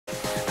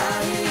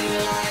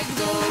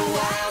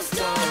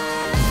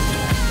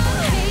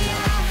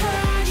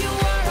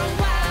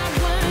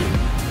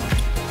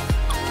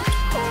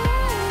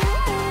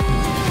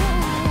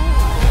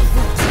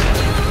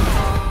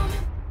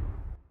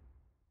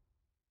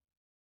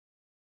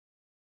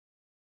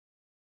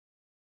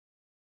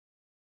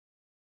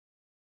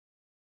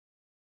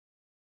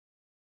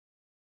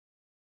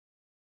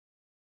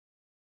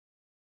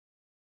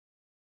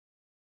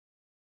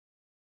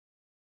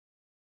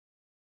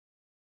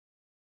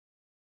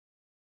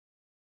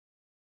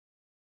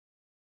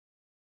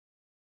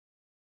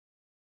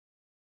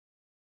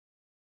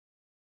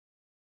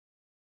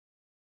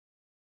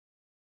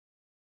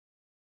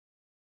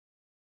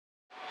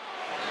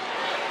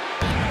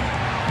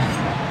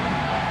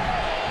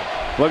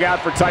Look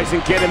out for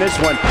Tyson Kidd in this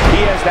one.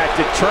 He has that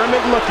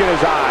determined look in his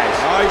eyes.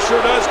 Oh, he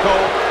sure does, Cole.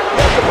 You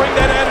have to bring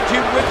that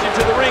attitude with you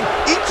to the ring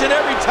each and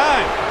every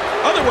time.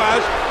 Otherwise,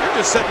 you're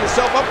just setting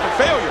yourself up for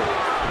failure.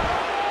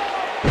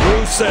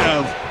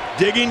 Rusev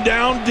digging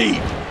down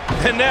deep.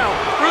 And now,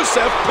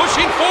 Rusev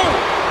pushing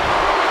forward.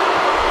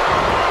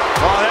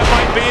 Oh, that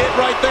might be it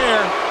right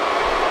there.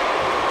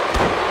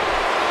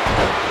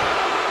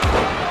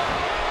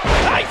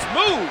 Nice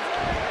move.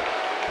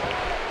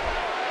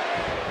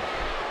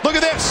 Look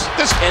at this.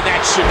 And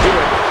that should do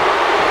it.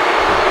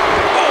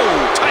 Oh,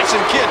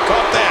 Tyson Kidd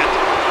caught that.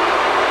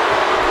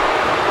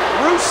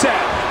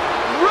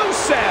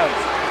 Rusev.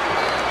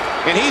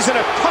 And he's in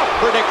a tough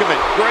predicament.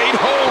 Great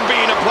hold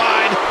being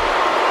applied.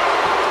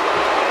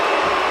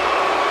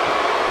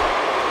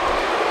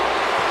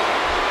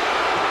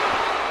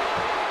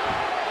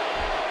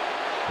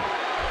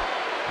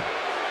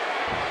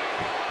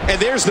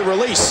 And there's the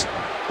release.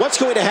 What's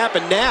going to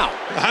happen now?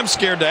 I'm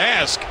scared to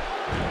ask.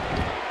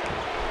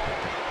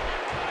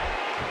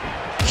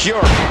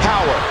 Pure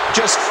power,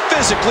 just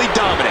physically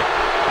dominant.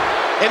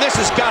 And this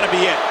has got to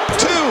be it.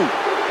 2, 3.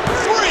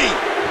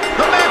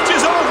 The match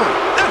is over.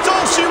 That's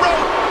all she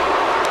wrote.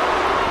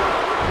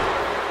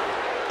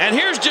 And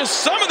here's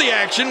just some of the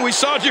action we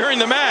saw during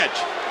the match.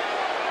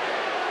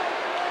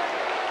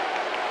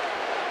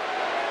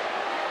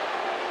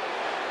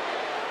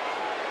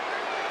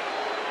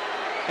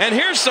 And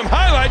here's some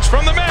highlights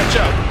from the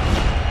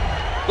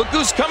matchup. Look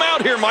who's come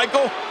out here,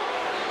 Michael.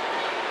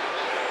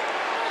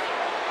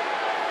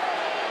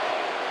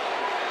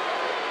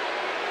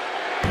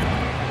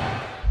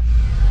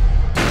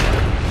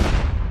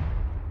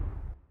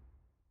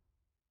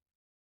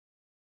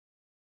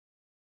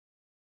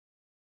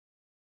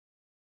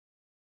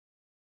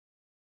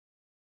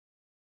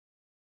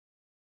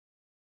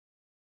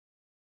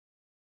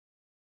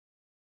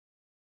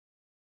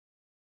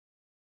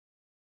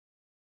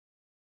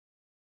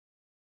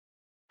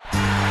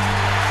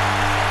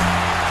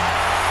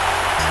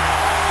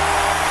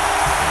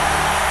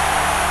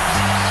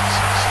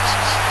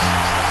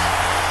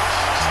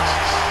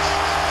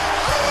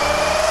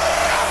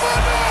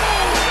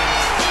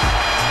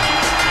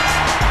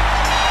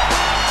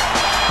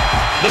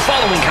 The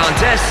following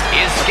contest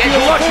is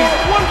scheduled for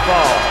one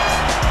fall.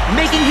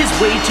 Making his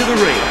way to the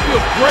ring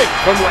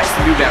from West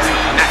Newbury,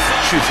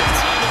 Massachusetts,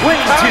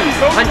 weighing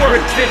 251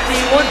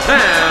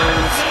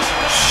 pounds,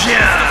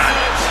 John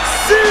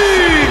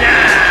Cena!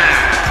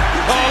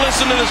 Oh,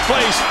 listen to this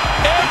place.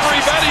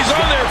 Everybody's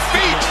on their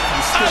feet.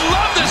 I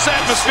love this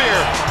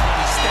atmosphere.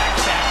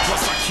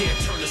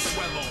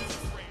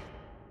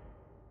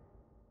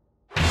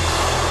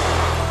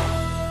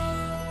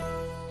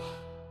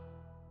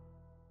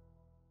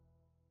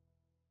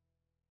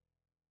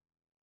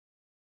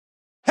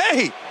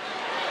 Hey,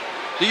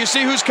 do you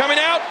see who's coming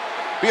out?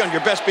 Be on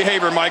your best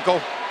behavior, Michael.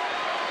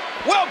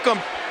 Welcome.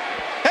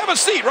 Have a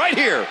seat right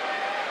here.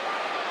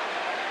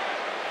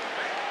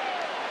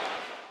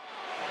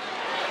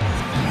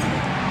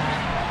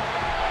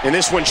 And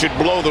this one should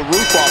blow the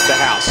roof off the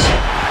house.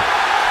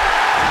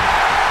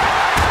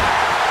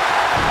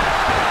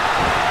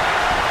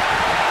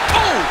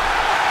 Oh!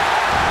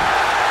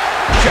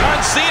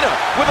 John Cena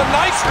with a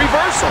nice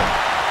reversal.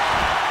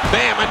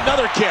 Bam,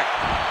 another kick.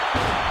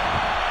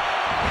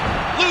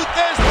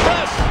 Luthez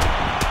press.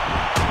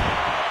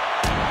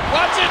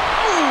 Watch it.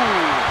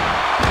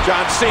 Ooh.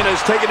 John Cena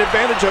is taking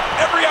advantage of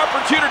every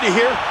opportunity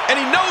here, and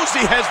he knows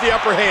he has the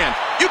upper hand.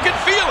 You can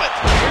feel it.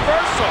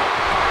 Reversal.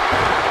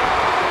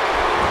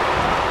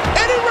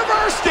 And he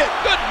reversed it.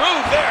 Good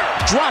move there.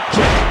 Drop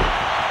kick.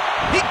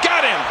 He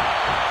got him.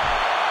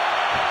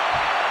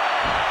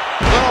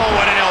 Oh,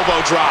 what an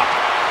elbow drop.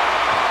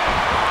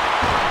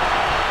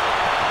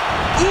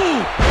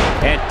 Ooh.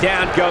 And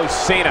down goes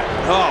Cena.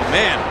 Oh,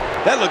 man.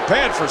 That looked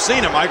bad for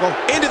Cena, Michael.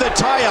 Into the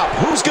tie-up.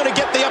 Who's going to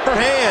get the upper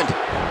hand?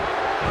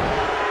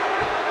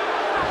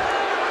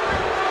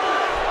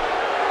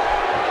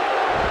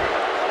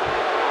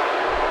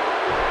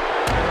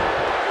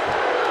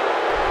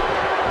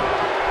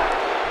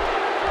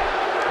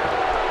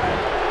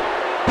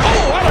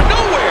 Oh, out of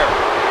nowhere.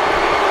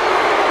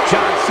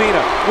 John Cena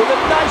with a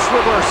nice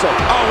reversal.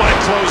 Oh, what a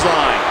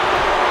clothesline.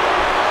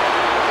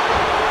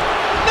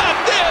 Not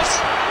this.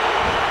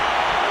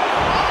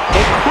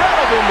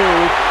 Incredible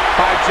move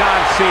by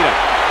John Cena.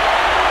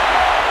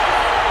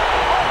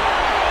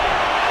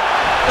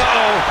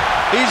 Uh-oh.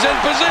 He's in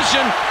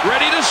position,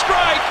 ready to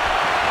strike.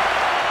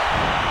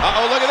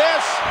 Uh-oh, look at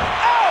this.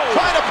 Oh!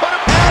 Trying to put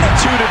him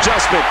attitude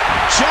adjustment.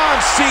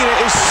 John Cena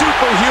is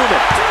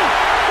superhuman.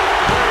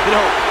 You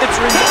know, it's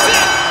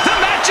remarkable. The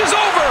match is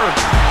over.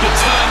 Your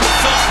time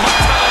is up, my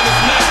time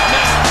is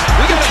now.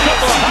 We got a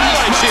couple of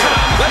highlights here.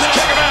 Let's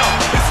check them out.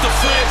 It's the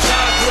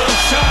franchise where I'm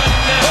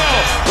shining now.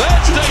 Well,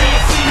 let's take it.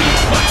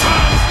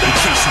 In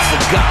case you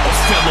forgot or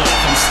fell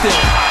off, I'm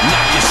still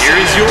not your Here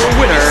is your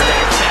winner,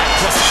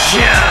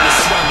 John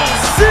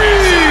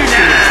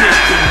Cena!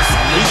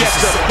 He gets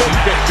a big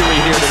victory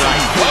here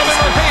tonight. Love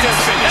him or hate him,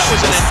 that was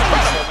an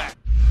incredible match.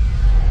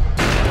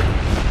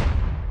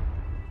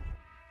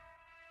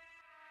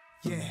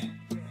 Yeah.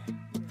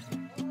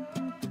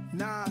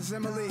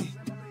 Simile,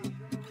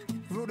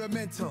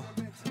 rudimental.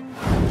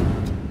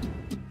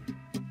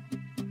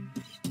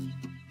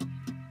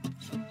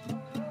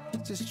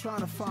 Just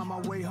trying to find my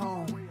way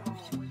home.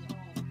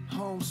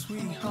 Home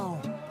sweet home.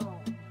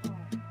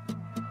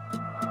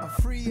 I'm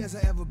free as I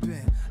ever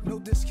been. No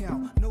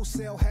discount, no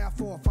sale,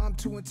 half off. I'm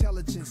too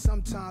intelligent.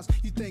 Sometimes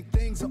you think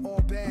things are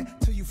all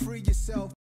bad till you free yourself.